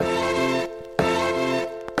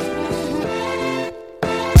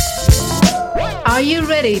Are you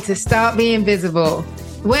ready to start being visible?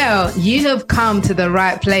 Well, you have come to the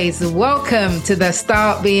right place. Welcome to the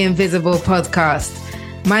Start Being Visible podcast.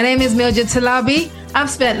 My name is Mildred Talabi. I've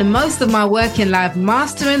spent most of my working life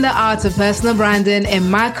mastering the art of personal branding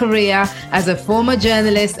in my career as a former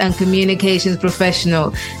journalist and communications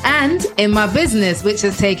professional, and in my business, which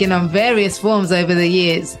has taken on various forms over the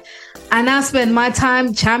years. I now spend my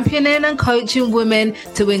time championing and coaching women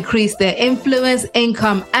to increase their influence,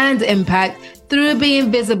 income, and impact through being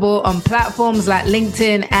visible on platforms like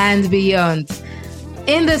LinkedIn and beyond.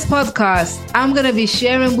 In this podcast, I'm going to be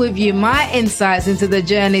sharing with you my insights into the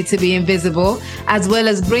journey to being visible, as well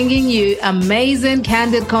as bringing you amazing,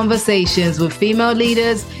 candid conversations with female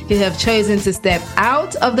leaders who have chosen to step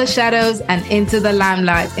out of the shadows and into the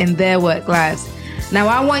limelight in their work lives. Now,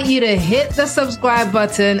 I want you to hit the subscribe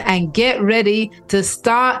button and get ready to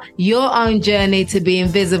start your own journey to being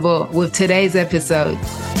visible with today's episode.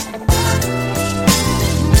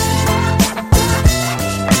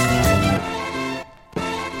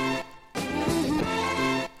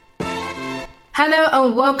 Hello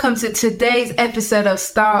and welcome to today's episode of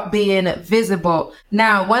Start Being Visible.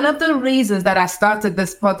 Now, one of the reasons that I started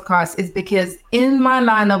this podcast is because in my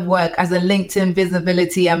line of work as a LinkedIn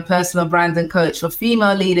visibility and personal branding coach for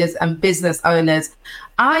female leaders and business owners,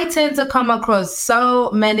 I tend to come across so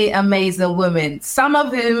many amazing women, some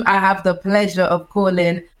of whom I have the pleasure of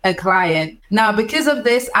calling a client. Now, because of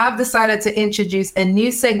this, I've decided to introduce a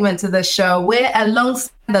new segment to the show where,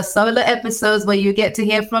 alongside the solo episodes where you get to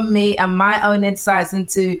hear from me and my own insights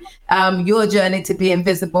into your journey to be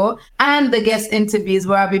invisible, and the guest interviews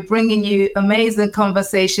where I'll be bringing you amazing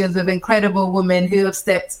conversations with incredible women who have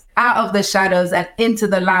stepped out of the shadows and into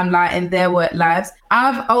the limelight in their work lives,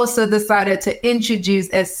 I've also decided to introduce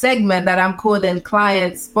a segment that I'm calling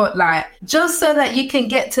Client Spotlight, just so that you can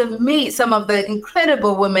get to meet some of the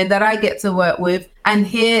incredible women that I get to work with and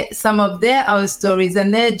hear some of their own stories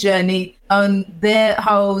and their journey on their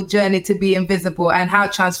whole journey to be invisible and how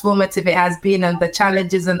transformative it has been and the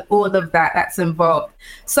challenges and all of that's involved.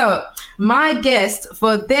 So my guest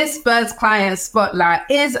for this first Client Spotlight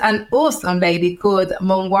is an awesome lady called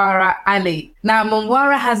Monwara Ali. Now,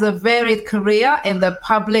 Monwara has a varied career in the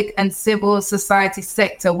public and civil society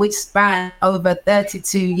sector, which spanned over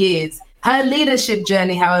 32 years. Her leadership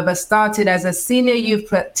journey, however, started as a senior youth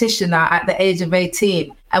practitioner at the age of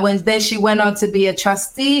 18. And then she went on to be a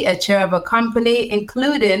trustee, a chair of a company,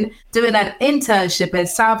 including doing an internship in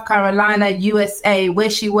South Carolina, USA, where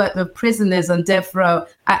she worked with prisoners on death row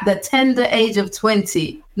at the tender age of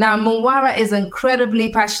 20. Now, Monwara is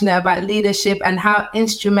incredibly passionate about leadership and how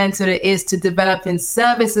instrumental it is to developing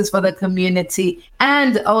services for the community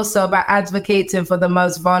and also about advocating for the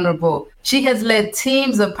most vulnerable. She has led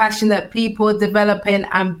teams of passionate people developing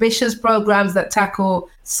ambitious programs that tackle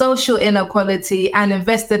social inequality and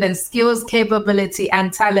invested in skills, capability,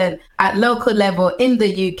 and talent at local level in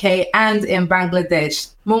the UK and in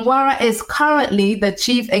Bangladesh. Monwara is currently the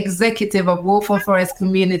chief executive of Waltham Forest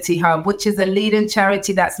Community Hub, which is a leading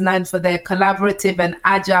charity that's known for their collaborative and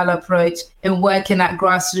agile approach in working at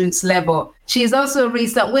grassroots level. She is also a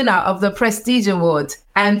recent winner of the Prestige Award.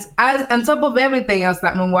 And on top of everything else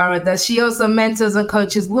that Monwara does, she also mentors and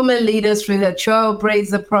coaches women leaders through her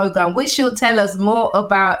Trailblazer program, which she'll tell us more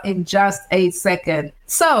about in just a second.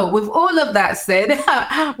 So with all of that said,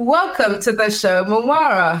 welcome to the show,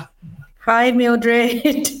 Monwara. Hi,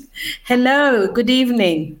 Mildred. Hello, good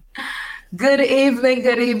evening. Good evening.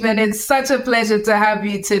 It's such a pleasure to have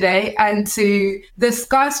you today and to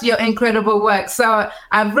discuss your incredible work. So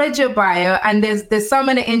I've read your bio and there's so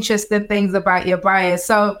many interesting things about your bio.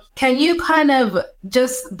 So can you kind of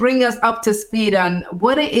just bring us up to speed on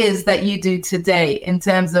what it is that you do today in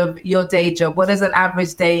terms of your day job? What does an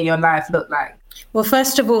average day in your life look like? Well,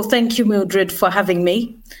 first of all, thank you, Mildred, for having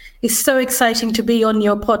me. It's so exciting to be on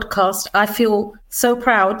your podcast. I feel so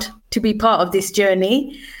proud to be part of this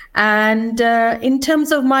journey. And in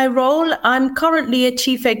terms of my role, I'm currently a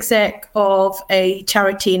chief exec of a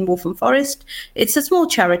charity in Waltham Forest. It's a small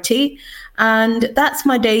charity, and that's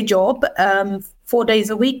my day job. 4 days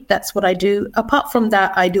a week, that's what I do. Apart from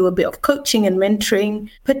that, I do a bit of coaching and mentoring,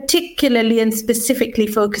 particularly and specifically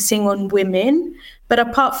focusing on women. But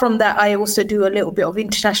apart from that, I also do a little bit of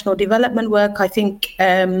international development work. I think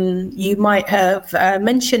you might have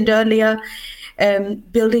mentioned earlier,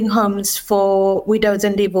 building homes for widows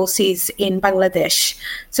and divorcees in Bangladesh.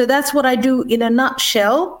 So that's what I do in a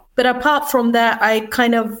nutshell. But apart from that, I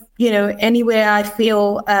kind of, anywhere I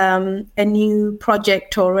feel a new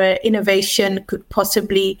project or innovation could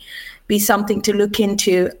possibly be something to look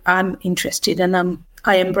into, I'm interested and I'm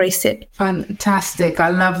I embrace it. Fantastic. I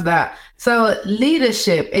love that. So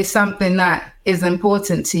leadership is something that is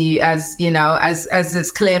important to you, as you know, as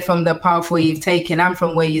it's clear from the pathway you've taken and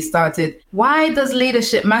from where you started. Why does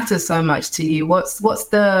leadership matter so much to you? What's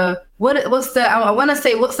the I want to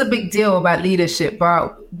say what's the big deal about leadership,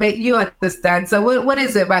 but you understand. So what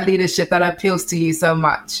is it about leadership that appeals to you so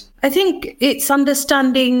much? I think it's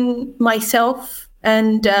understanding myself.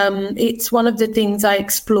 And it's one of the things I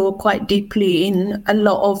explore quite deeply in a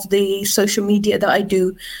lot of the social media that I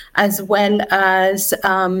do, as well as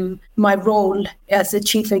my role as a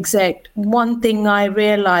chief exec. One thing I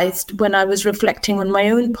realized when I was reflecting on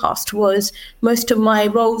my own past was most of my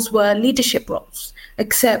roles were leadership roles,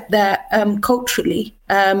 except that culturally,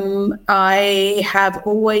 I have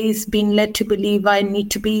always been led to believe I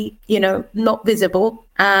need to be, not visible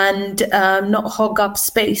and not hog up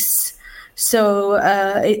space. So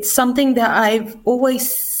it's something that I've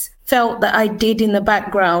always felt that I did in the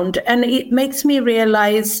background. And it makes me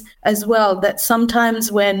realize as well that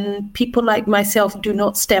sometimes when people like myself do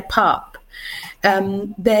not step up,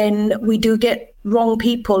 then we do get wrong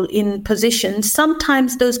people in positions.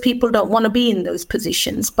 Sometimes those people don't want to be in those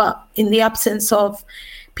positions, but in the absence of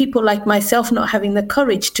people like myself not having the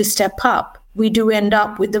courage to step up, we do end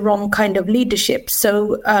up with the wrong kind of leadership.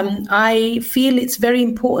 So I feel it's very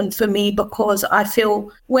important for me, because I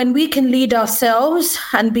feel when we can lead ourselves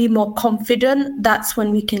and be more confident, that's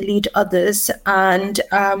when we can lead others. And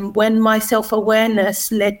when my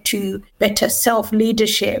self-awareness led to better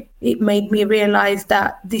self-leadership, it made me realize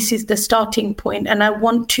that this is the starting point, and I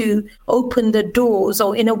want to open the doors,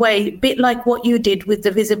 or in a way, a bit like what you did with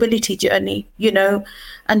the visibility journey,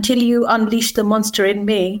 until you unleash the monster in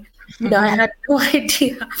me. I had no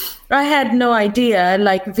idea. I had no idea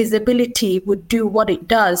like visibility would do what it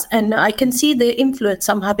does. And I can see the influence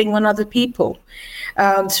I'm having on other people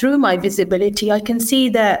through my visibility. I can see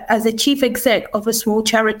that as a chief exec of a small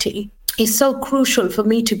charity, it's so crucial for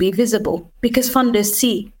me to be visible, because funders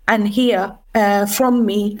see and hear from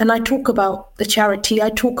me. And I talk about the charity.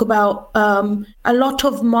 I talk about a lot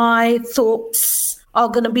of my thoughts are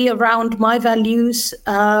going to be around my values.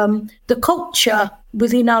 The culture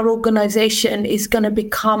within our organization is going to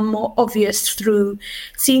become more obvious through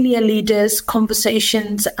senior leaders,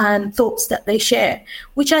 conversations, and thoughts that they share,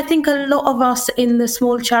 which I think a lot of us in the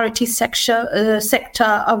small charity sector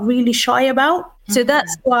are really shy about. So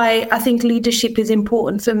that's why I think leadership is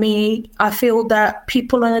important for me. I feel that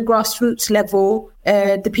people on a grassroots level,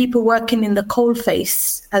 the people working in the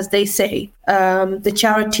coalface, as they say, the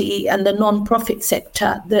charity and the non-profit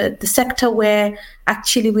sector, the sector where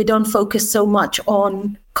actually we don't focus so much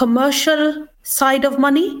on commercial side of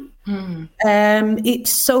money.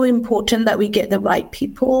 It's so important that we get the right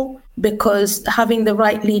people, because having the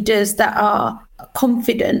right leaders that are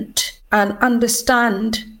confident and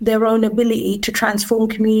understand their own ability to transform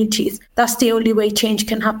communities, that's the only way change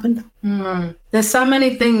can happen. There's so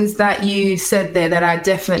many things that you said there that I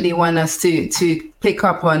definitely want us to pick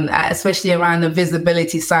up on, especially around the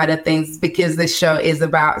visibility side of things, because this show is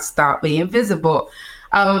about start being visible.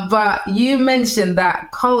 But you mentioned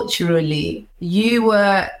that culturally, you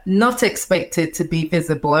were not expected to be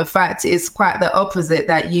visible. In fact, it's quite the opposite,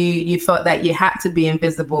 that you felt that you had to be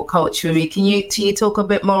invisible culturally. Can you talk a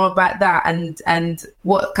bit more about that, and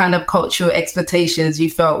what kind of cultural expectations you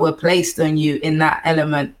felt were placed on you in that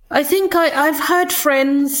element? I think I've heard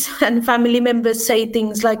friends and family members say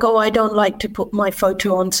things like, oh, I don't like to put my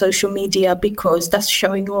photo on social media because that's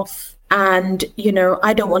showing off. And,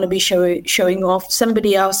 I don't want to be showing off.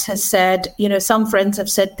 Somebody else has said, some friends have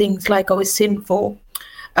said things like, oh, it's sinful.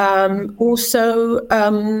 Also,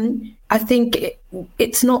 I think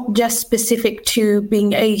it's not just specific to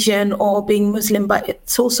being Asian or being Muslim, but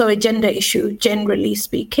it's also a gender issue, generally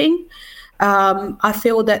speaking. I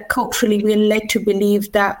feel that culturally we're led to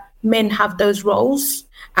believe that men have those roles,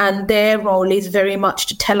 and their role is very much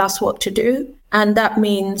to tell us what to do. And that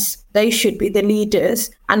means they should be the leaders,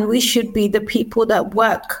 and we should be the people that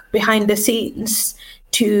work behind the scenes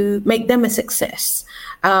to make them a success.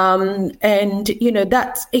 That's,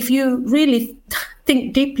 if you really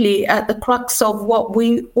think deeply at the crux of what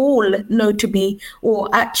we all know to be, or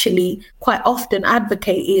actually quite often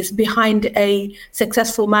advocate, is behind a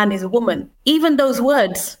successful man is a woman. Even those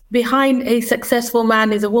words, behind a successful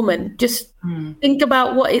man is a woman, just think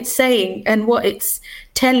about what it's saying and what it's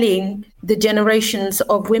telling the generations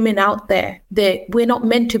of women out there, that we're not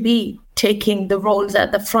meant to be taking the roles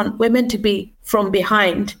at the front. We're meant to be from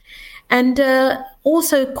behind. And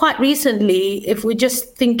also quite recently, if we're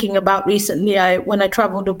just thinking about recently, when I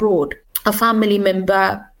traveled abroad, a family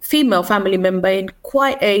member female family member in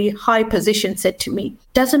quite a high position said to me,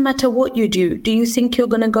 doesn't matter what you do you think you're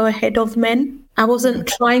going to go ahead of men? I wasn't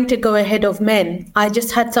trying to go ahead of men. I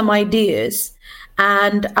just had some ideas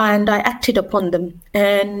and I acted upon them.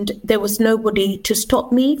 And there was nobody to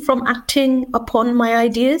stop me from acting upon my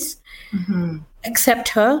ideas except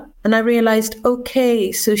her. And I realized,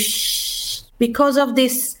 okay, so because of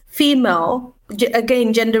this female,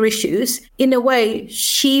 again, gender issues, in a way,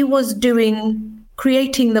 she was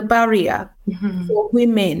creating the barrier for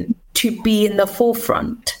women to be in the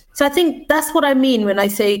forefront. So I think that's what I mean when I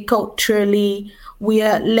say culturally we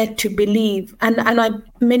are led to believe, and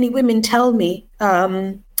many women tell me,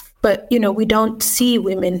 but we don't see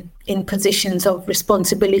women in positions of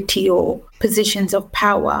responsibility or positions of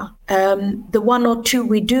power. The one or two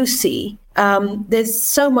we do see, there's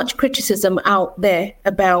so much criticism out there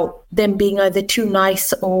about them being either too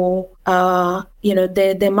nice or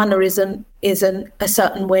their mannerism isn't a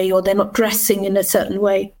certain way, or they're not dressing in a certain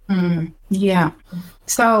way. Yeah.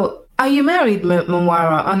 So, are you married,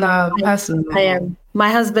 Monwara, on a personal level? I am. My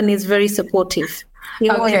husband is very supportive. He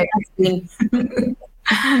always has been.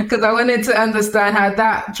 Because I wanted to understand how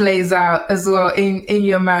that plays out as well in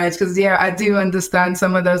your marriage. Because, I do understand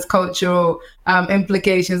some of those cultural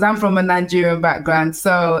implications. I'm from a Nigerian background.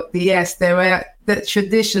 So, yes, there are the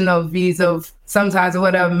traditional views of sometimes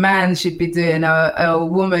what a man should be doing or a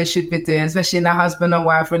woman should be doing, especially in a husband and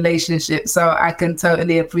wife relationship. So I can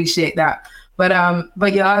totally appreciate that.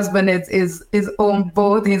 But your husband is on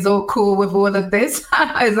board. He's all cool with all of this.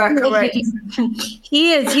 Is that correct?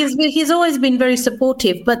 He is. He's always been very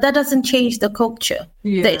supportive, but that doesn't change the culture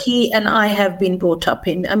that he and I have been brought up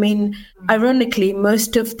in. I mean, ironically,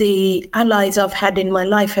 most of the allies I've had in my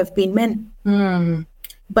life have been men.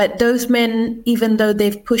 But those men, even though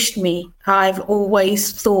they've pushed me, I've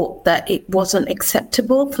always thought that it wasn't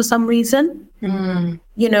acceptable for some reason.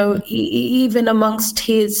 Even amongst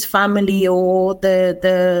his family or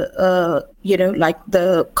the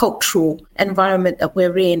cultural environment that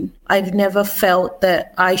we're in, I've never felt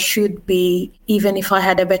that I should be, even if I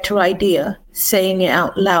had a better idea, saying it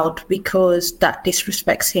out loud because that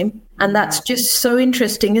disrespects him. And that's just so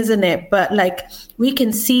interesting, isn't it? But we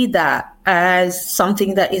can see that as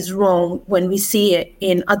something that is wrong when we see it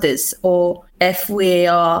in others or if we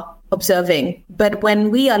are observing. But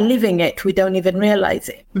when we are living it, we don't even realize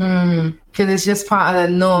it. Because it's just part of the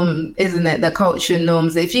norm, isn't it? The culture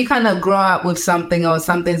norms. If you kind of grow up with something or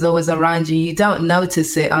something's always around you, you don't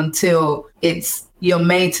notice it until you're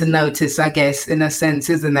made to notice, I guess, in a sense,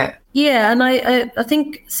 isn't it? Yeah, and I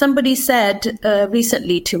think somebody said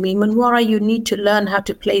recently to me, Monwara, you need to learn how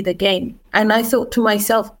to play the game. And I thought to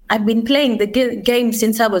myself, I've been playing the game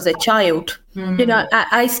since I was a child.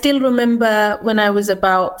 I still remember when I was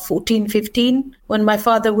about 14, 15, when my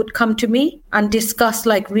father would come to me and discuss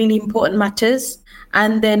really important matters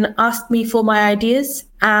and then ask me for my ideas.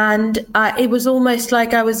 And it was almost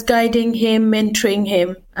like I was guiding him, mentoring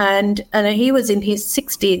him. And he was in his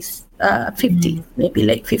 60s, 50s, maybe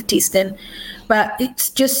late 50s then. But it's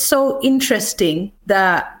just so interesting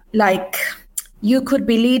that you could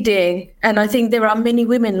be leading. And I think there are many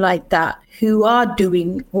women like that who are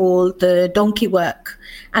doing all the donkey work.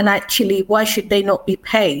 And actually, why should they not be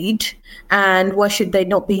paid? And why should they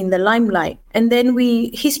not be in the limelight? And then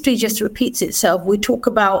history just repeats itself. We talk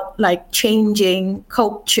about changing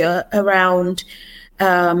culture around,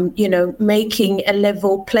 making a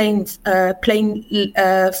level playing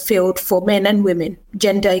field for men and women,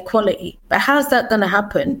 gender equality. But how's that going to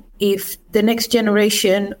happen if the next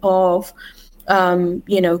generation of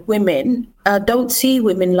women don't see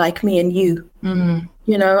women like me and you?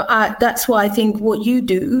 That's why I think what you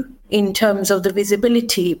do in terms of the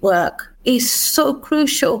visibility work is so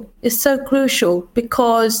crucial. It's so crucial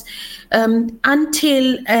because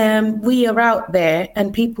until we are out there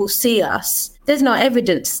and people see us, there's no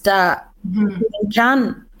evidence that we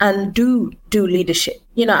can and do leadership.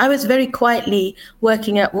 I was very quietly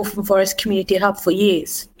working at Wolfram Forest Community Hub for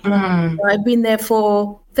years. I've been there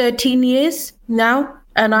for 13 years now,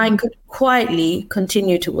 and I could quietly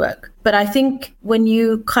continue to work. But I think when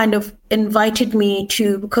you kind of invited me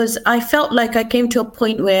because I felt like I came to a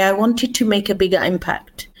point where I wanted to make a bigger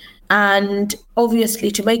impact. And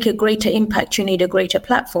obviously, to make a greater impact, you need a greater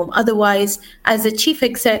platform. Otherwise, as a chief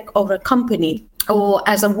exec of a company or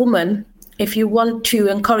as a woman, if you want to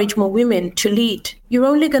encourage more women to lead, you're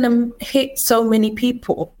only going to hit so many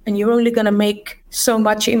people and you're only going to make so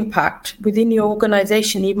much impact within your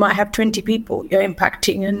organization. You might have 20 people you're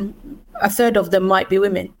impacting and a third of them might be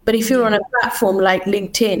women. But if you're on a platform like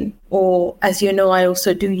LinkedIn, or as you know, I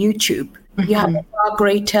also do YouTube, You have a far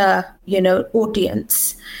greater,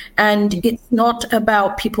 audience. And it's not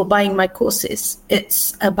about people buying my courses.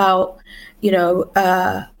 It's about,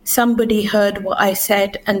 somebody heard what I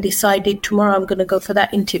said and decided tomorrow I'm going to go for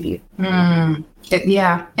that interview.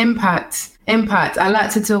 Yeah, impact. I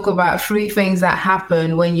like to talk about 3 things that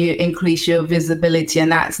happen when you increase your visibility.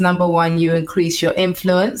 And that's number 1, you increase your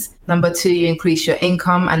influence. Number 2, you increase your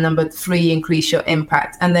income. And number 3, you increase your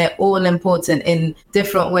impact. And they're all important in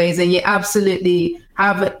different ways. And you absolutely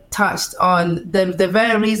have touched on the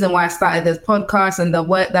very reason why I started this podcast and the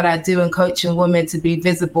work that I do in coaching women to be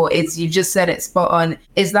visible. Is, you just said it spot on,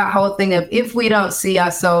 is that whole thing of, if we don't see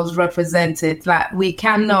ourselves represented, like, we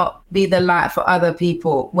cannot be the light for other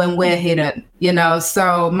people when we're hidden,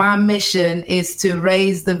 So my mission is to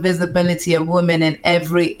raise the visibility of women in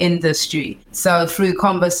every industry. So through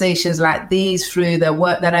conversations like these, through the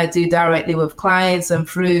work that I do directly with clients, and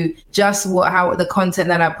through just how the content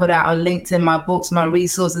that I put out on LinkedIn, my books, my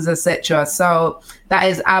resources, etc. So that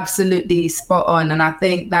is absolutely spot on. And I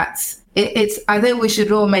think I think we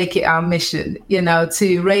should all make it our mission,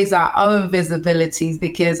 to raise our own visibilities,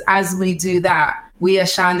 because as we do that, we are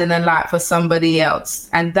shining a light for somebody else.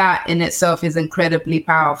 And that in itself is incredibly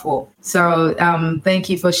powerful. So thank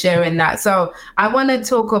you for sharing that. So I do want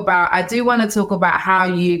to talk about how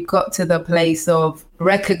you got to the place of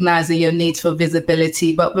recognizing your need for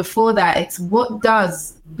visibility. But before that, it's, what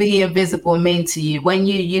does being visible mean to you? When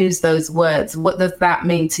you use those words, what does that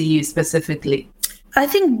mean to you specifically? I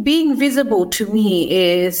think being visible to me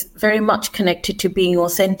is very much connected to being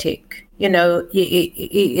authentic.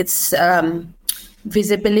 It's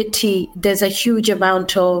visibility. There's a huge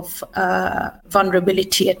amount of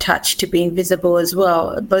vulnerability attached to being visible as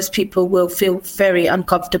well. Most people will feel very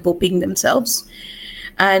uncomfortable being themselves.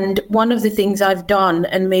 And one of the things I've done,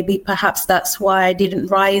 and maybe perhaps that's why I didn't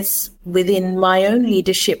rise within my own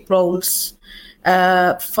leadership roles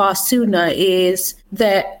far sooner, is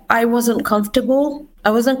that I wasn't comfortable.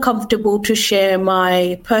 I wasn't comfortable to share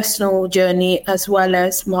my personal journey as well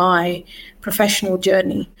as my professional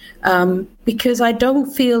journey, because I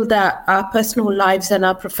don't feel that our personal lives and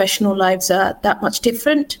our professional lives are that much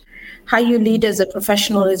different. How you lead as a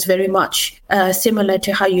professional is very much similar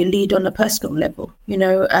to how you lead on a personal level.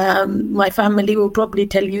 My family will probably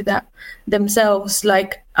tell you that themselves.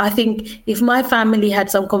 Like, I think if my family had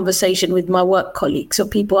some conversation with my work colleagues or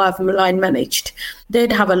people I've line managed,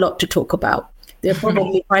 they'd have a lot to talk about. They'll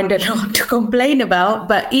probably find a lot to complain about,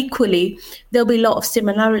 but equally, there'll be a lot of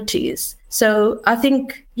similarities. So I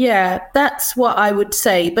think, that's what I would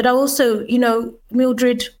say. But I also,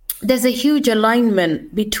 Mildred, there's a huge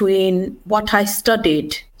alignment between what I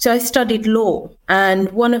studied. So I studied law,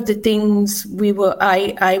 and one of the things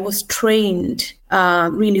I was trained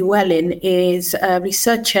really well in is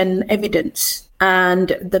research and evidence,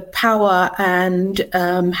 and the power and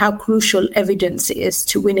how crucial evidence is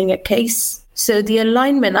to winning a case. So the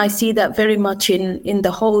alignment, I see that very much in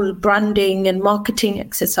the whole branding and marketing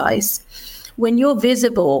exercise. When you're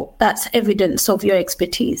visible, that's evidence of your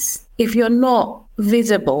expertise. If you're not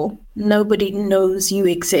visible, nobody knows you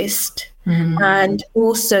exist. Mm-hmm. And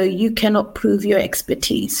also you cannot prove your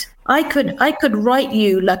expertise. I could write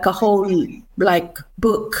you like a whole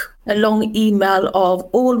book, a long email of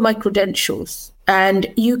all my credentials, and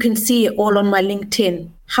you can see it all on my LinkedIn.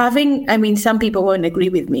 Some people won't agree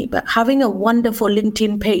with me, but having a wonderful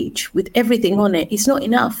LinkedIn page with everything on it is not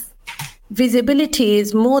enough. Visibility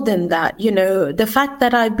is more than that. The fact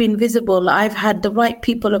that I've been visible, I've had the right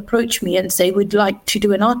people approach me and say, we'd like to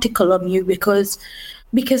do an article on you because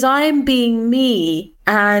I'm being me.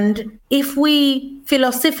 And if we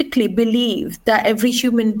philosophically believe that every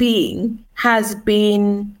human being has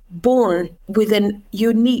been born with a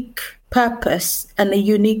unique purpose and a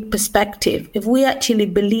unique perspective, if we actually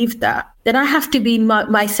believe that, then I have to be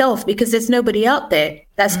myself, because there's nobody out there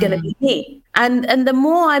that's going to be me. And the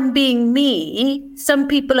more I'm being me, some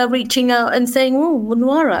people are reaching out and saying, oh,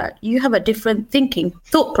 Monwara, you have a different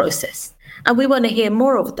thought process. And we want to hear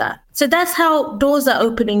more of that. So that's how doors are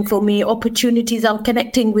opening for me, opportunities. I'm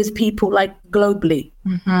connecting with people globally.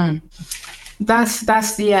 Mm-hmm. That's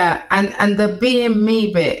and the being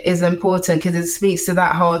me bit is important, because it speaks to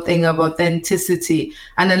that whole thing of authenticity.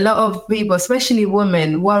 And a lot of people, especially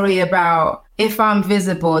women, worry about, if I'm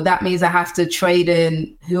visible, that means I have to trade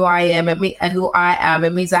in who I am and who I am.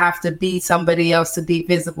 It means I have to be somebody else to be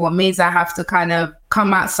visible. It means I have to kind of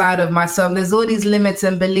come outside of myself. There's all these limits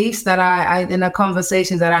and beliefs that I in the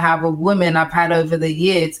conversations that I have with women I've had over the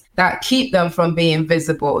years that keep them from being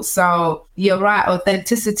visible. So you're right,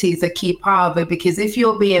 authenticity is a key part of it, because if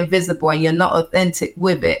you're being visible and you're not authentic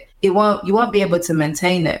with it, you won't be able to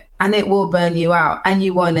maintain it, and it will burn you out and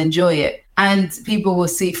you won't enjoy it. and people will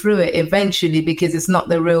see through it eventually because it's not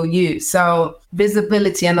the real you. So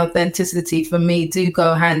visibility and authenticity for me do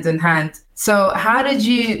go hand in hand. So how did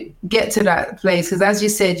you get to that place? Because as you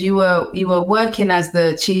said, you were working as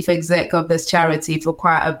the chief exec of this charity for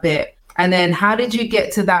quite a bit. And then how did you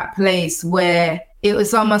get to that place where it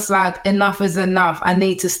was almost like enough is enough? I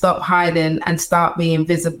need to stop hiding and start being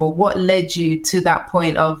visible. What led you to that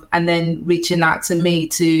point of, and then reaching out to me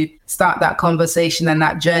to start that conversation and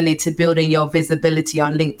that journey to building your visibility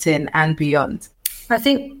on LinkedIn and beyond? I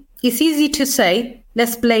think it's easy to say,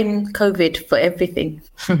 let's blame COVID for everything,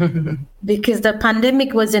 because the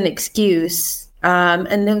pandemic was an excuse.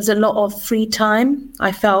 And there was a lot of free time,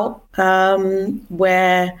 I felt,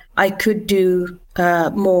 where I could do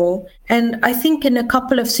more. And I think in a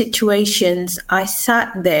couple of situations, I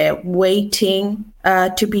sat there waiting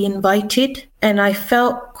to be invited, and I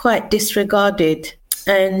felt quite disregarded.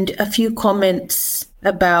 And a few comments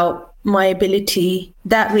about my ability,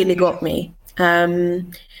 that really got me. I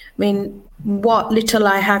mean, what little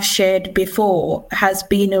I have shared before has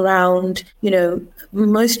been around,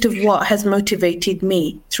 most of what has motivated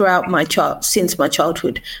me throughout since my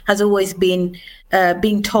childhood has always been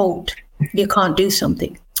being told you can't do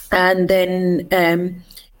something. And then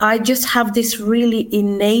I just have this really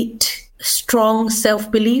innate, strong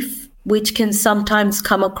self-belief, which can sometimes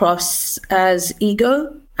come across as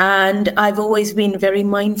ego. And I've always been very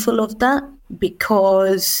mindful of that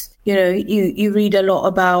because, you read a lot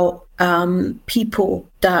about people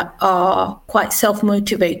that are quite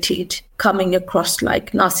self-motivated coming across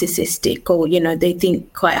like narcissistic, or, they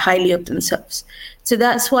think quite highly of themselves. So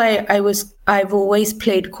that's why I've always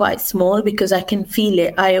played quite small, because I can feel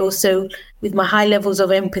it. I also, with my high levels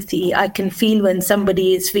of empathy, I can feel when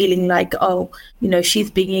somebody is feeling like,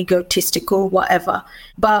 she's being egotistical, whatever.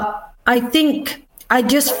 But I think I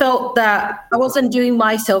just felt that I wasn't doing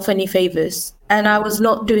myself any favors, and I was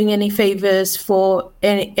not doing any favors for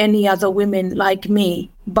any other women like me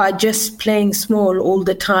by just playing small all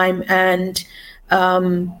the time. And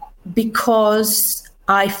because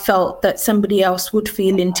I felt that somebody else would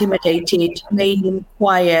feel intimidated, made him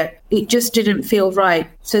quiet, it just didn't feel right.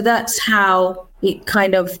 So that's how it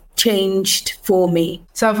kind of changed for me.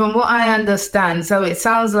 So from what I understand, so it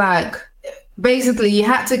sounds like basically you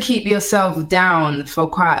had to keep yourself down for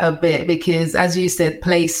quite a bit because, as you said,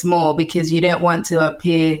 play small because you don't want to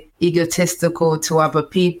appear egotistical to other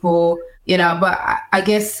people, but I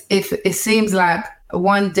guess if it seems like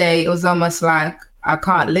one day it was almost like, I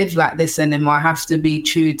can't live like this anymore. I have to be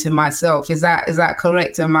true to myself. Is that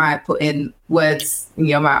correct? Am I putting words in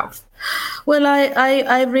your mouth? Well,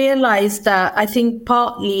 I realized that I think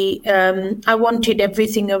partly I wanted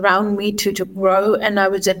everything around me to grow, and I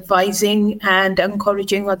was advising and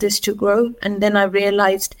encouraging others to grow. And then I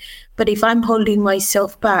realized, but if I'm holding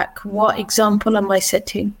myself back, what example am I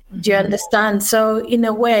setting? Do you understand? So in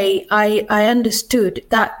a way, I understood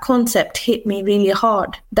that concept hit me really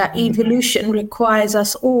hard, that evolution requires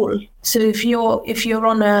us all. So if you're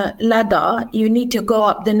on a ladder, you need to go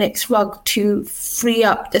up the next rung to free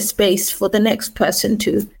up the space for the next person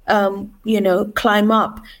to, climb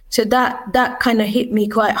up. So that kind of hit me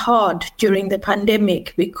quite hard during the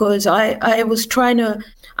pandemic, because I was trying to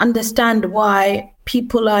understand why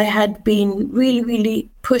people I had been really, really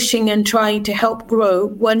pushing and trying to help grow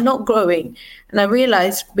were not growing. And I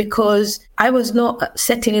realized because I was not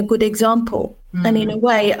setting a good example. Mm-hmm. And in a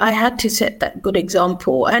way, I had to set that good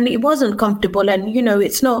example. And it wasn't comfortable. And,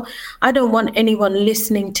 it's not, I don't want anyone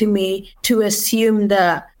listening to me to assume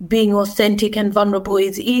that being authentic and vulnerable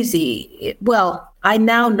is easy. Well, I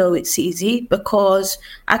now know it's easy because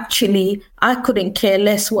actually I couldn't care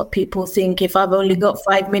less what people think if I've only got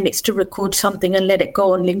 5 minutes to record something and let it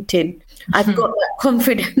go on LinkedIn. I've got that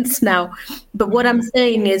confidence now. But what I'm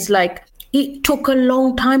saying is, like, it took a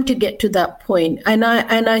long time to get to that point. And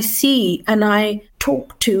I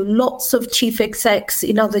talk to lots of chief execs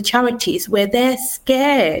in other charities where they're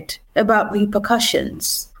scared about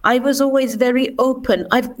repercussions. I was always very open.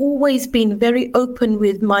 I've always been very open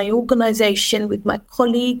with my organization, with my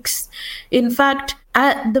colleagues. In fact,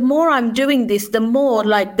 the more I'm doing this, the more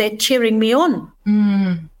like they're cheering me on.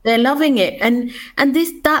 Mm. They're loving it. And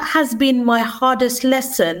that has been my hardest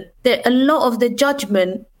lesson, that a lot of the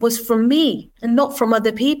judgment was from me and not from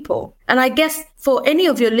other people. And I guess for any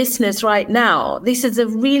of your listeners right now, this is a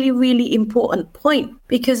really, really important point,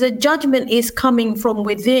 because a judgment is coming from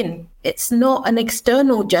within. It's not an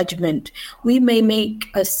external judgment. We may make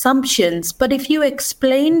assumptions, but if you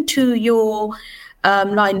explain to your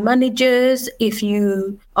line managers, if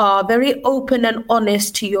you are very open and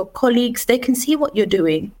honest to your colleagues, they can see what you're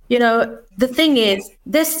doing. The thing is,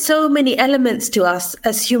 there's so many elements to us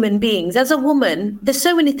as human beings. As a woman, there's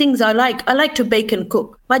so many things I like. I like to bake and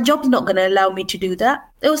cook. My job's not going to allow me to do that.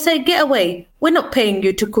 They'll say, get away. We're not paying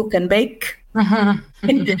you to cook and bake.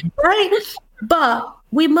 Right? But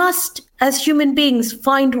we must, as human beings,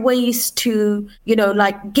 find ways to,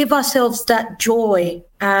 give ourselves that joy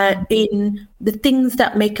in the things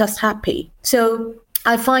that make us happy. So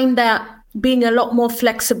I find that being a lot more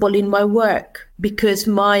flexible in my work because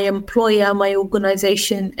my employer, my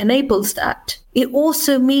organization enables that. It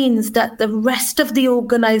also means that the rest of the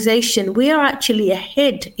organization, we are actually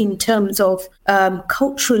ahead in terms of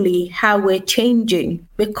culturally how we're changing,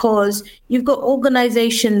 because you've got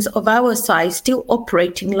organizations of our size still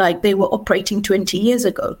operating like they were operating 20 years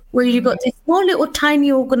ago, where you've got this small little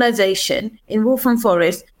tiny organization in Wolfram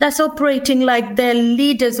Forest that's operating like their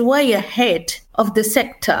leaders way ahead of the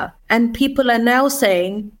sector. And people are now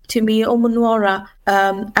saying to me, oh, Monwara,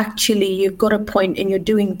 actually, you've got a point and you're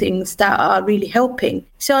doing things that are really helping.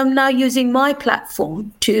 So I'm now using my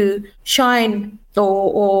platform to shine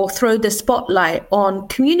or throw the spotlight on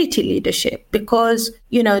community leadership, because,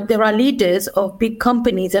 there are leaders of big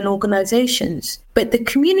companies and organizations, but the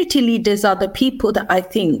community leaders are the people that I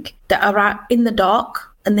think that are in the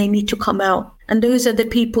dark and they need to come out. And those are the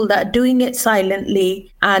people that are doing it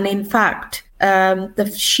silently. And in fact,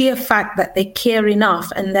 the sheer fact that they care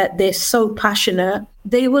enough and that they're so passionate,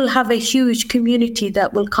 they will have a huge community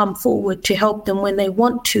that will come forward to help them when they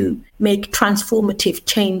want to make transformative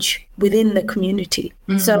change within the community.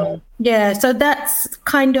 Mm-hmm. So that's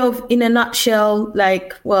kind of in a nutshell,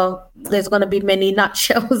 there's going to be many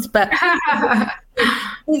nutshells, but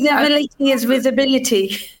visibility is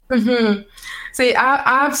visibility. Mm-hmm. See,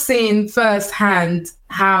 I've seen firsthand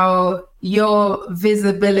how your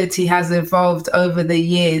visibility has evolved over the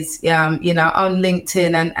years, on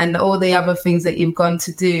LinkedIn and all the other things that you've gone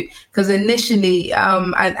to do. Because initially,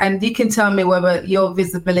 and you can tell me whether your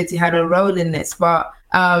visibility had a role in this, but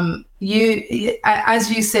you, as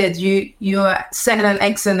you said, you're setting an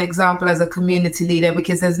excellent example as a community leader,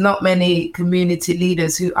 because there's not many community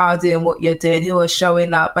leaders who are doing what you're doing, who are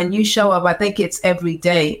showing up. And you show up, I think it's every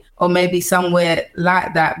day, or maybe somewhere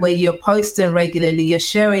like that, where you're posting regularly, you're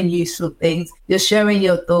sharing useful things, you're sharing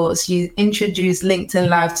your thoughts. You introduced LinkedIn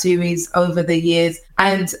Live series over the years.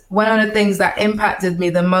 And one of the things that impacted me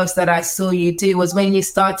the most that I saw you do was when you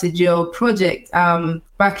started your project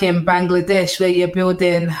back in Bangladesh, where you're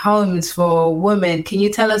building homes for women. Can you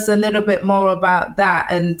tell us a little bit more about that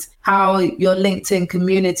and how your LinkedIn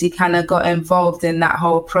community kind of got involved in that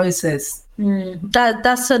whole process?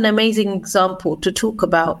 That's an amazing example to talk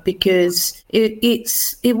about, because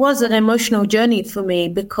it was an emotional journey for me,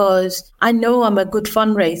 because I know I'm a good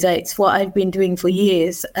fundraiser. It's what I've been doing for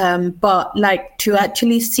years. But to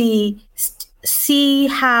actually see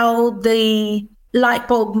how the light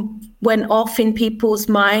bulb went off in people's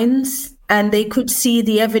minds, and they could see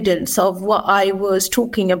the evidence of what I was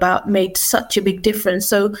talking about, made such a big difference.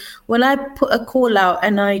 So when I put a call out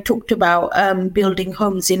and I talked about building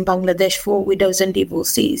homes in Bangladesh for widows and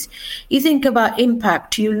divorcees, you think about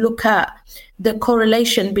impact, you look at the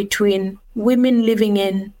correlation between women living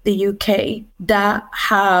in the UK that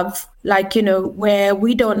have, where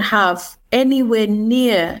we don't have anywhere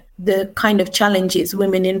near the kind of challenges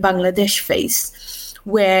women in Bangladesh face,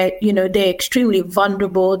 where, they're extremely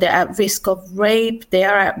vulnerable, they're at risk of rape, they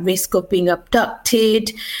are at risk of being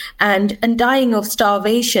abducted and dying of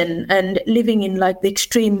starvation and living in the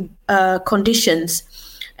extreme conditions.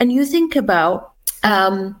 And you think about,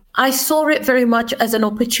 I saw it very much as an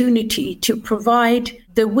opportunity to provide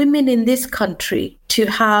the women in this country to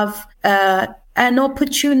have an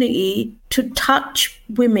opportunity to touch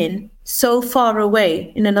women so far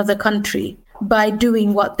away in another country by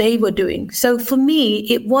doing what they were doing. So for me,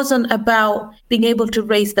 it wasn't about being able to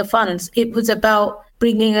raise the funds. It was about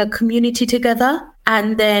bringing a community together,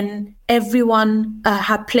 and then everyone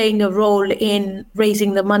playing a role in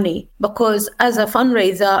raising the money. Because as a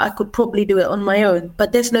fundraiser, I could probably do it on my own,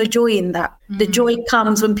 but there's no joy in that. Mm-hmm. The joy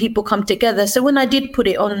comes when people come together. So when I did put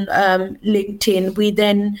it on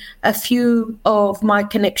LinkedIn, a few of my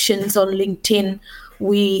connections on LinkedIn,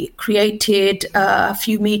 we created a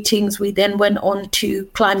few meetings. We then went on to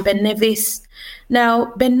climb Ben Nevis.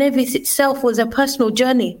 Now, Ben Nevis itself was a personal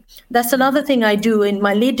journey. That's another thing I do in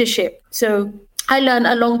my leadership. So I learned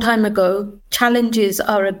a long time ago, challenges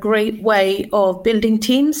are a great way of building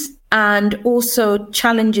teams, and also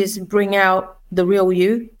challenges bring out the real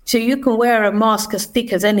you. So you can wear a mask as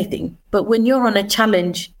thick as anything, but when you're on a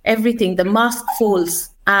challenge, the mask falls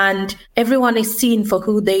and everyone is seen for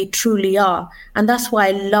who they truly are. And that's why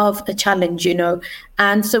I love a challenge,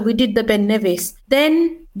 And so we did the Ben Nevis.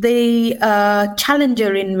 Then the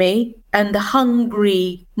challenger in me and the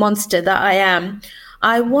hungry monster that I am,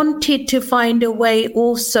 I wanted to find a way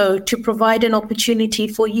also to provide an opportunity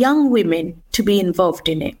for young women to be involved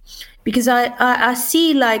in it. Because I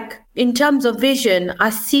see, like, in terms of vision, I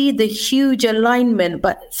see the huge alignment,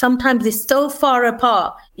 but sometimes it's so far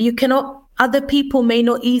apart. Other people may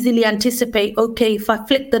not easily anticipate, okay, if I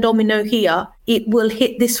flip the domino here, it will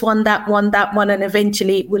hit this one, that one, and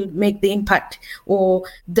eventually it will make the impact, or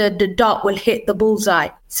the dot will hit the bullseye.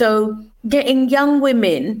 So getting young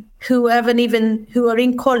women who are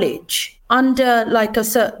in college, under like a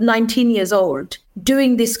certain 19 years old,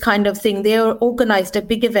 doing this kind of thing. They organized a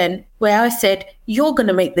big event where I said, you're going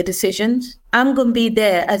to make the decisions. I'm going to be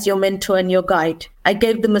there as your mentor and your guide. I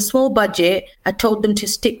gave them a small budget. I told them to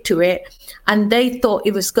stick to it. And they thought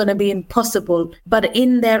it was going to be impossible. But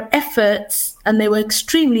in their efforts, and they were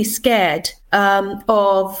extremely scared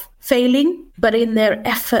of failing, but in their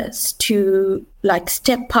efforts to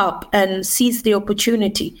step up and seize the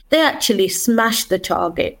opportunity, they actually smashed the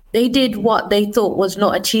target. They did what they thought was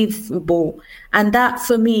not achievable. And that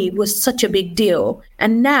for me was such a big deal.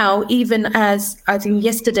 And now, even as I think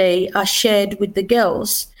yesterday I shared with the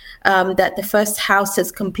girls that the first house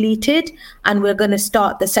has completed and we're going to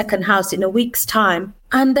start the second house in a week's time.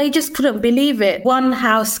 And they just couldn't believe it. One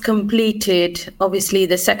house completed. Obviously,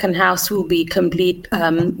 the second house will be complete,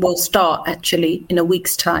 will start actually in a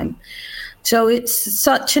week's time. So it's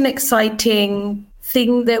such an exciting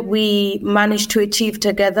thing that we managed to achieve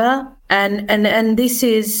together. And this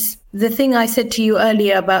is the thing I said to you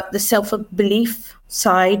earlier about the self-belief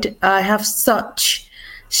side. I have such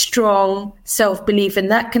strong self-belief, and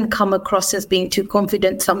that can come across as being too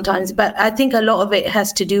confident sometimes. But I think a lot of it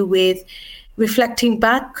has to do with reflecting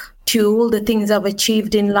back to all the things I've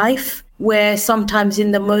achieved in life, where sometimes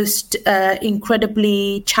in the most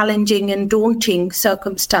incredibly challenging and daunting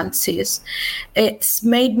circumstances, it's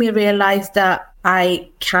made me realize that I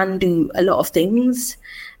can do a lot of things.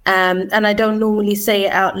 And I don't normally say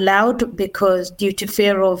it out loud because due to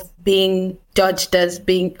fear of being judged as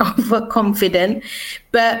being overconfident.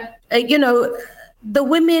 But,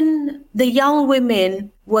 the young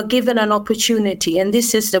women were given an opportunity, and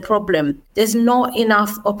this is the problem. There's not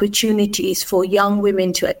enough opportunities for young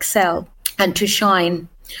women to excel and to shine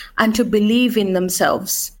and to believe in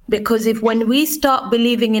themselves. Because when we start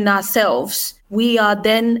believing in ourselves, we are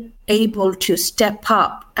then able to step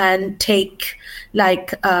up and take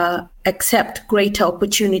accept greater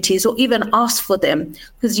opportunities or even ask for them.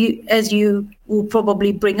 Because as you will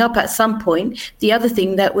probably bring up at some point, the other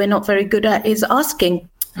thing that we're not very good at is asking.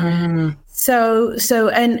 So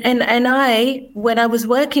I, when I was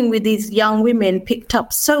working with these young women, picked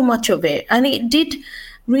up so much of it, and it did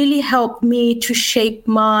really help me to shape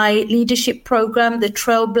my leadership program, the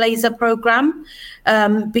Trailblazer program,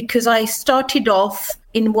 because I started off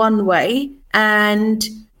in one way, and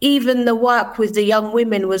even the work with the young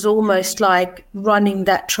women was almost like running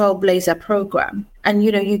that Trailblazer program. And,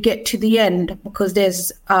 you get to the end because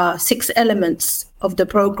there's 6 elements of the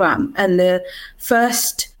program. And the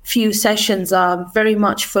first few sessions are very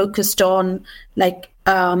much focused on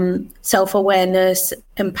self-awareness,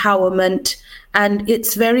 empowerment. And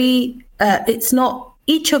it's it's not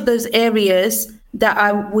each of those areas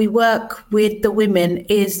that we work with the women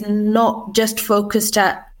is not just focused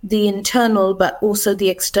at the internal, but also the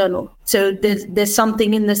external. So there's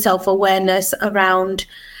something in the self-awareness around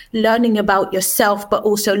learning about yourself, but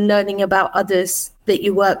also learning about others that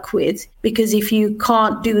you work with. Because if you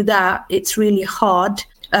can't do that, it's really hard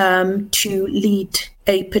to lead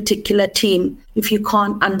a particular team if you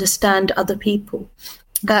can't understand other people.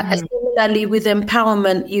 Similarly, with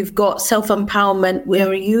empowerment, you've got self-empowerment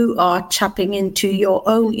where you are tapping into your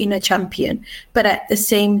own inner champion. But at the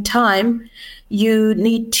same time, you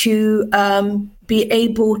need to be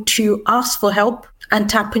able to ask for help and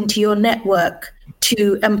tap into your network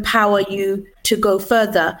to empower you to go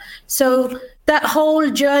further. So that whole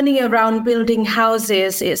journey around building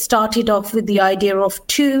houses, it started off with the idea of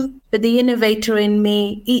 2, but the innovator in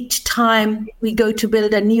me, each time we go to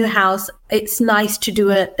build a new house, it's nice to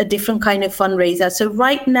do a different kind of fundraiser. So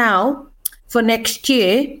right now, for next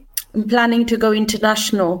year, I'm planning to go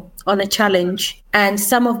international on a challenge, and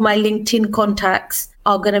some of my LinkedIn contacts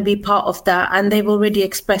are going to be part of that, and they've already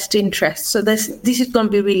expressed interest. So this is going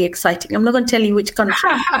to be really exciting. I'm not going to tell you which country.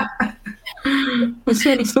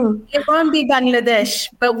 It won't be Bangladesh,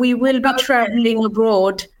 but we will be traveling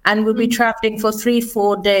abroad, and we'll be traveling for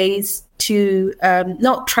 3-4 days to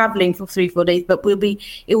not traveling for 3-4 days, but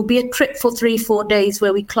it will be a trip for 3-4 days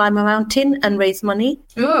where we climb a mountain and raise money.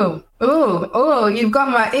 Oh, you've got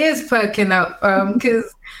my ears perking up.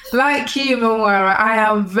 Because like you, Monwara, I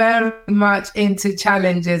am very much into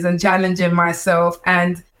challenges and challenging myself.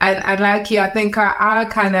 And like you, I think I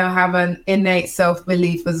kind of have an innate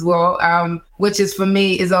self-belief as well, which is for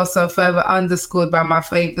me is also further underscored by my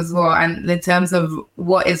faith as well. And in terms of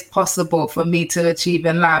what is possible for me to achieve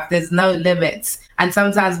in life, there's no limits. And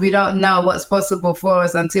sometimes we don't know what's possible for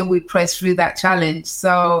us until we press through that challenge.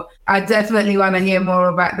 So I definitely want to hear more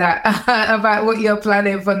about that, about what you're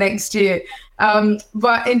planning for next year.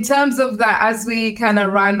 But in terms of that, as we kind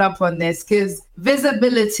of round up on this, because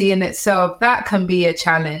visibility in itself, that can be a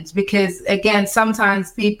challenge because, again,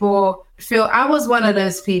 sometimes people feel, I was one of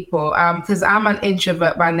those people because I'm an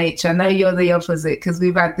introvert by nature. I know you're the opposite because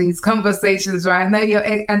we've had these conversations, right? I know you're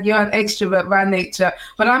an extrovert by nature,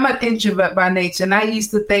 but I'm an introvert by nature. And I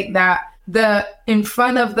used to think that in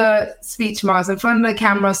front of the speech marks, in front of the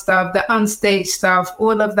camera stuff, the onstage stuff,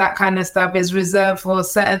 all of that kind of stuff is reserved for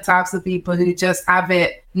certain types of people who just have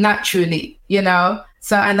it naturally, you know?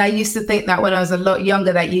 So, and I used to think that when I was a lot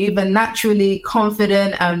younger, that you're either naturally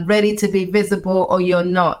confident and ready to be visible or you're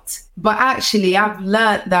not. But actually, I've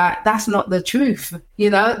learned that that's not the truth, you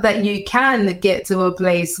know, that you can get to a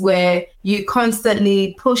place where you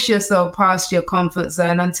constantly push yourself past your comfort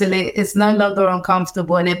zone until it's no longer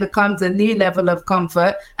uncomfortable and it becomes a new level of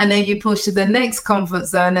comfort. And then you push to the next comfort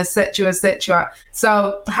zone, et cetera, et cetera.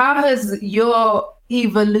 So how has your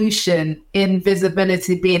evolution in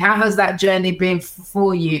visibility been? How has that journey been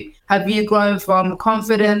for you? Have you grown from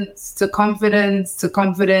confidence to confidence to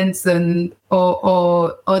confidence, and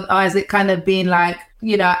or has it kind of been like,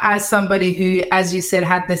 you know, as somebody who, as you said,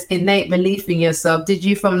 had this innate belief in yourself, did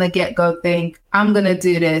you from the get-go think, I'm going to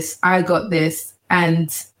do this, I got this, and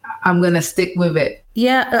I'm going to stick with it?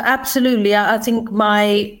 Yeah, absolutely. I think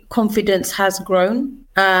my confidence has grown.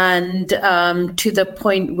 And to the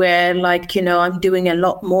point where, like, you know, I'm doing a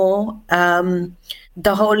lot more.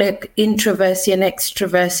 The whole introversy and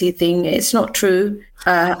extroversy thing, it's not true.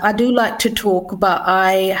 I do like to talk, but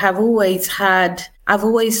I've always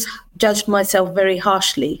judged myself very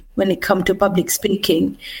harshly when it comes to public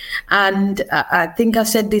speaking. And I think I've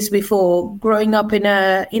said this before, growing up in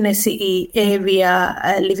a inner city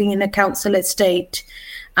area, living in a council estate,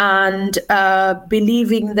 and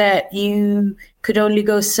believing that you could only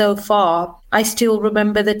go so far. I still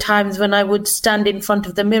remember the times when I would stand in front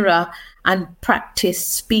of the mirror and practice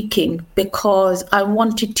speaking because I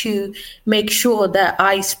wanted to make sure that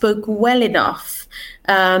I spoke well enough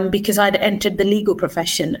because I'd entered the legal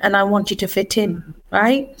profession and I wanted to fit in,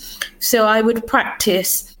 right? So I would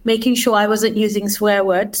practice making sure I wasn't using swear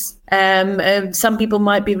words. Some people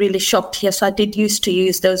might be really shocked. Yes, I did used to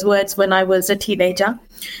use those words when I was a teenager.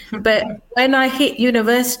 But when I hit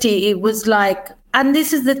university, it was like, and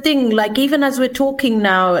this is the thing, like even as we're talking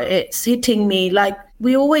now, it's hitting me, like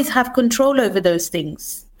we always have control over those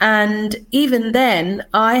things. And even then,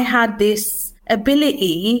 I had this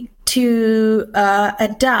ability to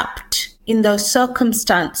adapt in those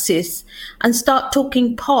circumstances and start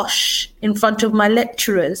talking posh in front of my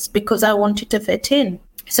lecturers because I wanted to fit in.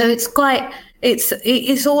 So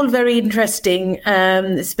it's all very interesting,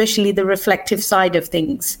 especially the reflective side of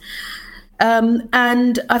things.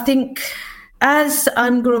 And I think as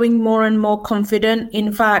I'm growing more and more confident,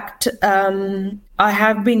 in fact, I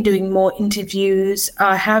have been doing more interviews.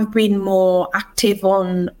 I have been more active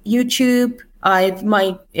on YouTube.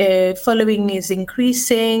 My following is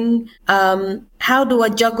increasing. How do I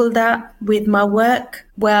juggle that with my work?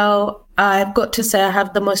 Well, I've got to say I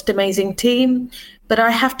have the most amazing team, but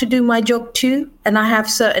I have to do my job too, and I have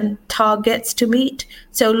certain targets to meet.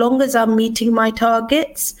 So long as I'm meeting my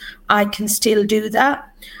targets, I can still do that.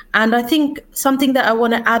 And I think something that I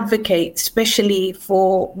want to advocate, especially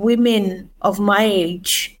for women of my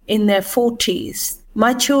age in their 40s,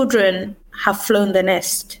 my children have flown the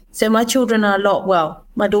nest. So my children are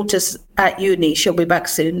my daughter's at uni, she'll be back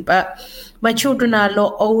soon, but my children are a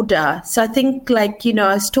lot older. So I think I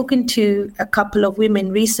was talking to a couple of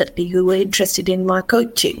women recently who were interested in my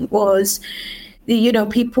coaching was,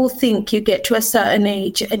 people think you get to a certain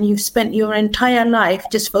age and you've spent your entire life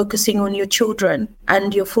just focusing on your children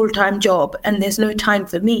and your full-time job, and there's no time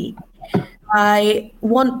for me. I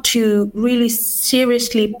want to really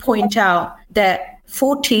seriously point out that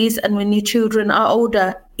 40s and when your children are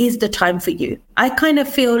older is the time for you. I kind of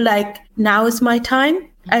feel like now is my time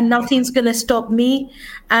and nothing's going to stop me.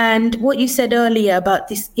 And what you said earlier about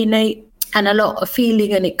this innate and a lot of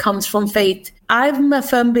feeling, and it comes from faith. I'm a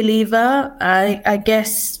firm believer. I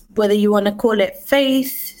guess whether you want to call it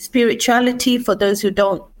faith, spirituality, for those who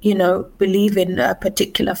don't, believe in a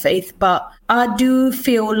particular faith. But I do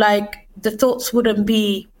feel like the thoughts wouldn't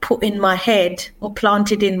be put in my head or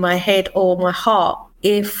planted in my head or my heart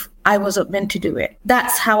if I wasn't meant to do it.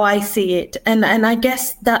 That's how I see it. And I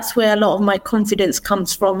guess that's where a lot of my confidence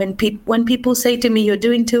comes from. And when people say to me, you're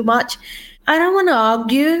doing too much, I don't want to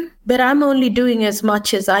argue, but I'm only doing as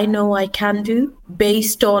much as I know I can do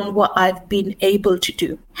based on what I've been able to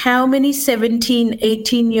do. How many 17,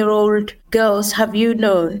 18-year-old girls have you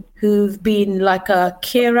known who've been like a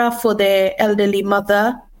carer for their elderly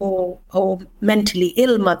mother or mentally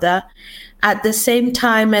ill mother at the same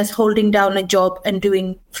time as holding down a job and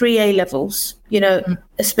doing 3 A-levels,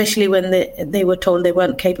 especially when they were told they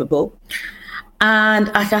weren't capable? And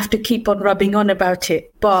I have to keep on rubbing on about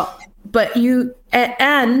it. But you,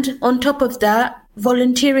 and on top of that,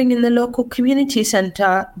 volunteering in the local community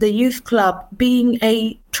centre, the youth club, being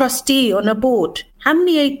a trustee on a board. How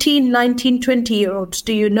many 18, 19, 20-year-olds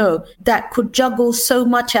do you know that could juggle so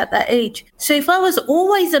much at that age? So if I was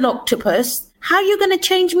always an octopus, how are you going to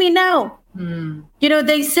change me now?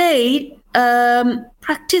 They say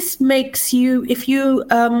practice makes you, if you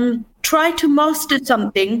try to master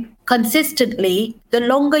something consistently, the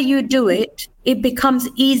longer you do it, it becomes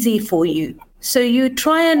easy for you. So you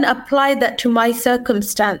try and apply that to my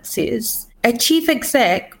circumstances. A chief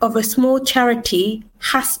exec of a small charity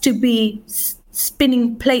has to be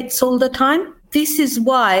spinning plates all the time. This is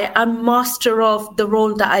why I'm master of the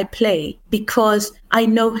role that I play, because I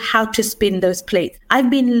know how to spin those plates. I've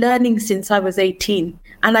been learning since I was 18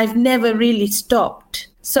 and I've never really stopped.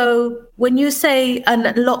 So when you say,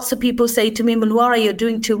 and lots of people say to me, Monwara, you're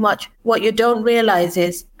doing too much, what you don't realize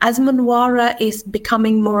is as Monwara is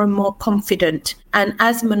becoming more and more confident, and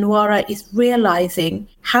as Monwara is realizing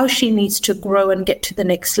how she needs to grow and get to the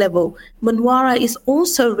next level, Monwara is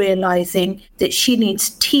also realizing that she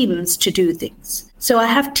needs teams to do things. So I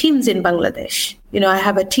have teams in Bangladesh. I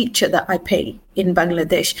have a teacher that I pay in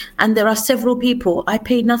Bangladesh, and there are several people I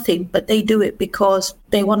pay nothing, but they do it because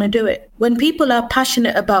they want to do it. When people are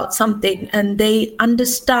passionate about something and they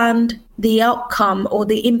understand the outcome or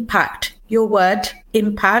the impact, your word,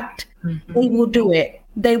 impact, they will do it.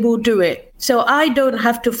 They will do it. So I don't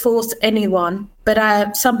have to force anyone,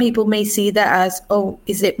 but some people may see that as,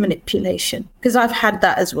 is it manipulation? Because I've had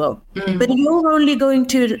that as well. But you're only going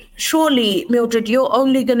to, surely, Mildred, you're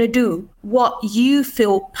only going to do what you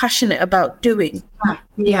feel passionate about doing.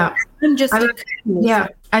 Yeah. And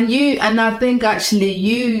I think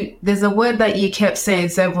actually there's a word that you kept saying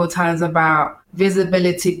several times about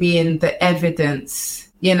visibility being the evidence,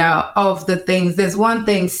 of the things. There's one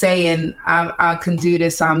thing saying, I can do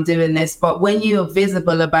this, I'm doing this. But when you're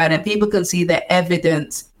visible about it, people can see the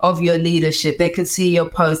evidence of your leadership. They can see your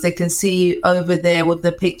posts. They can see you over there with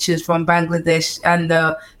the pictures from Bangladesh and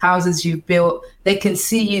the houses you've built. They can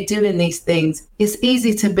see you doing these things. It's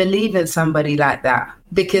easy to believe in somebody like that,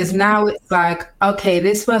 because now it's like, okay,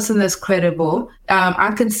 this person is credible.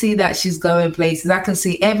 I can see that she's going places. I can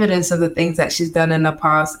see evidence of the things that she's done in the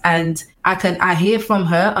past. And I hear from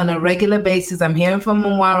her on a regular basis. I'm hearing from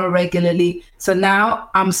Monwara regularly. So now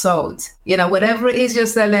I'm sold. Whatever it is you're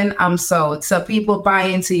selling, I'm sold. So people buy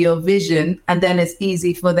into your vision, and then it's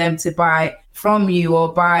easy for them to buy from you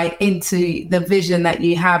or buy into the vision that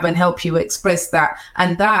you have and help you express that.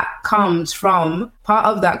 And part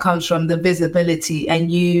of that comes from the visibility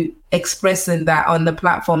and you expressing that on the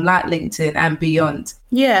platform like LinkedIn and beyond.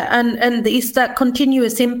 Yeah, and it's that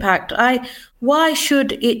continuous impact. Why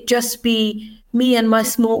should it just be me and my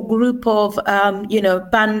small group of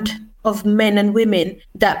band of men and women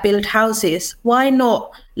that build houses? Why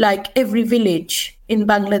not, like every village in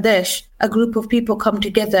Bangladesh, a group of people come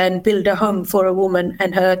together and build a home for a woman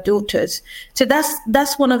and her daughters? So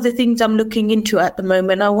that's one of the things I'm looking into at the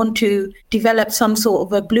moment. I want to develop some sort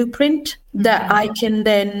of a blueprint that I can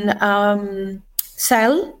then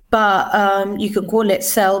sell, but you can call it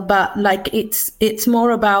sell, but like it's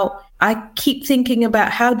more about, I keep thinking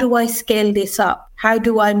about how do I scale this up? How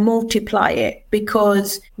do I multiply it?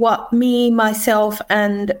 Because what myself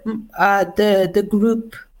and the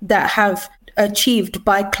group that have achieved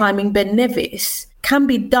by climbing Ben Nevis can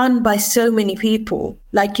be done by so many people.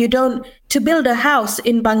 Like to build a house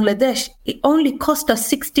in Bangladesh, it only cost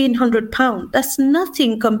us £1,600. That's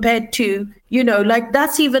nothing compared to,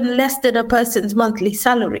 that's even less than a person's monthly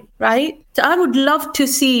salary, right? So I would love to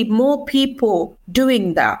see more people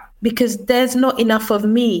doing that. because there's not enough of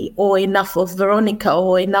me or enough of Veronica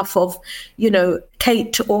or enough of,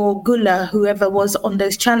 Kate or Gula, whoever was on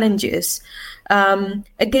those challenges.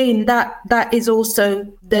 Again, that is also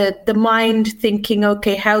the mind thinking,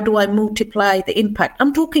 okay, how do I multiply the impact?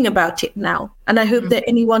 I'm talking about it now. And I hope that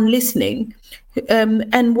anyone listening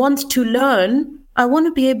and wants to learn, I want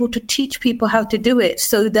to be able to teach people how to do it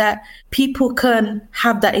so that people can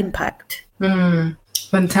have that impact.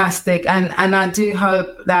 Fantastic. And I do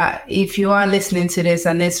hope that if you are listening to this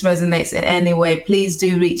and this resonates in any way, please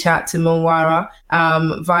do reach out to Monwara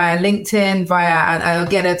via LinkedIn, and I'll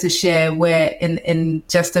get her to share where in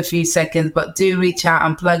just a few seconds, but do reach out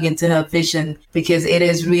and plug into her vision, because it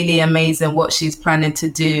is really amazing what she's planning to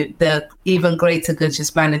do, the even greater good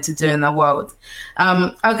she's planning to do in the world.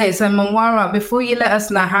 Okay, so Monwara, before you let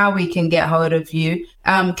us know how we can get hold of you,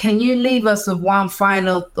 can you leave us with one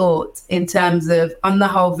final thought in terms of on the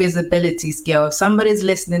whole visibility scale? If somebody's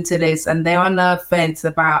listening to this and they're on the fence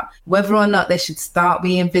about whether or not they should start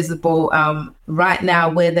being visible right now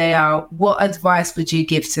where they are, what advice would you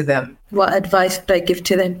give to them? What advice would I give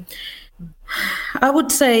to them? I would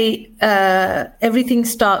say everything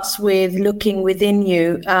starts with looking within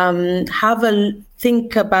you. Have a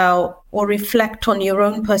think about or reflect on your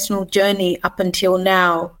own personal journey up until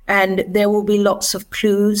now. And there will be lots of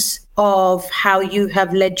clues of how you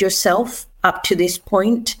have led yourself up to this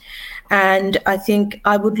point. And I think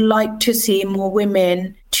I would like to see more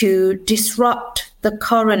women to disrupt the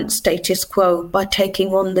current status quo by taking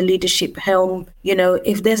on the leadership helm.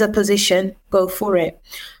 If there's a position, go for it.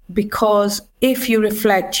 Because if you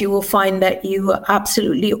reflect, you will find that you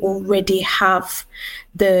absolutely already have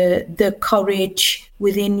the courage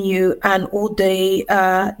within you and all the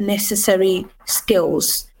necessary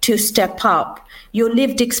skills to step up. Your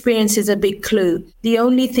lived experience is a big clue. The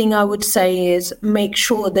only thing I would say is make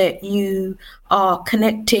sure that you are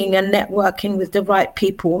connecting and networking with the right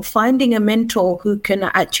people, finding a mentor who can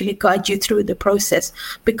actually guide you through the process,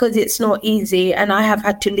 because it's not easy. And I have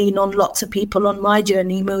had to lean on lots of people on my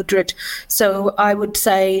journey, Mildred. So I would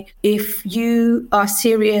say if you are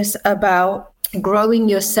serious about growing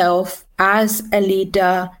yourself as a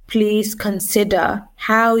leader, please consider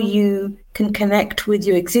how you can connect with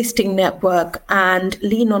your existing network and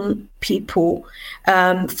lean on people.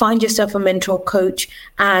 Find yourself a mentor, coach,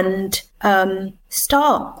 and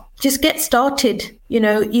start. Just get started.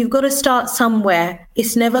 You've got to start somewhere.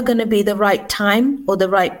 It's never going to be the right time or the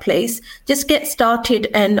right place. Just get started,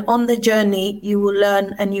 and on the journey, you will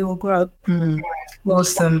learn and you will grow.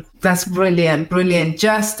 Awesome. That's brilliant.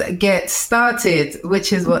 Just get started,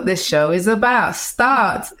 which is what this show is about.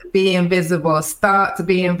 Start being visible.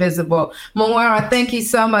 Monwara, thank you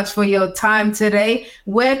so much for your time today.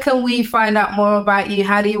 Where can we find out more about you?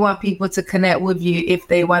 How do you want people to connect with you if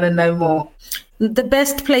they want to know more? The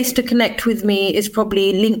best place to connect with me is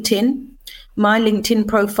probably LinkedIn, my LinkedIn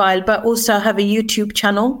profile, but also I have a YouTube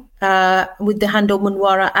channel with the handle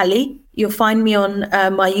Monwara Ali. You'll find me on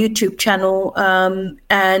my YouTube channel,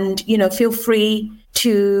 and feel free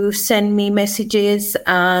to send me messages,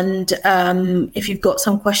 and if you've got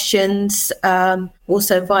some questions,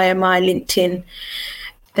 also via my LinkedIn.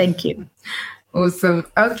 Thank you. Awesome.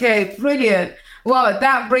 Okay, brilliant. Well,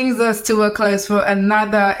 that brings us to a close for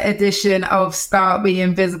another edition of Start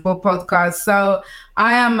Being Visible podcast. So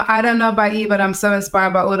I don't know about you, but I'm so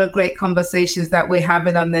inspired by all the great conversations that we're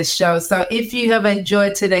having on this show. So if you have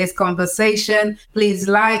enjoyed today's conversation, please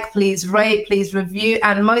like, please rate, please review,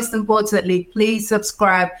 and most importantly, please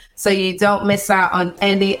subscribe so you don't miss out on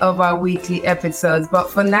any of our weekly episodes. But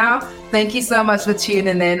for now, thank you so much for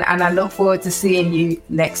tuning in, and I look forward to seeing you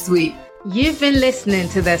next week. You've been listening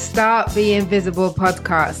to the Start Being Visible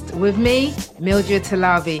podcast with me, Mildred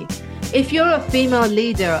Talabi. If you're a female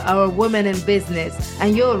leader or a woman in business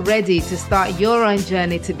and you're ready to start your own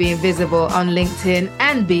journey to being visible on LinkedIn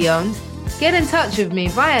and beyond, get in touch with me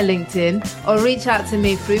via LinkedIn or reach out to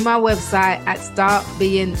me through my website at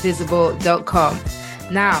startbeingvisible.com.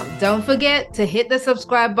 Now, don't forget to hit the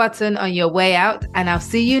subscribe button on your way out, and I'll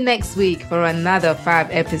see you next week for another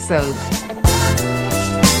 5 episodes.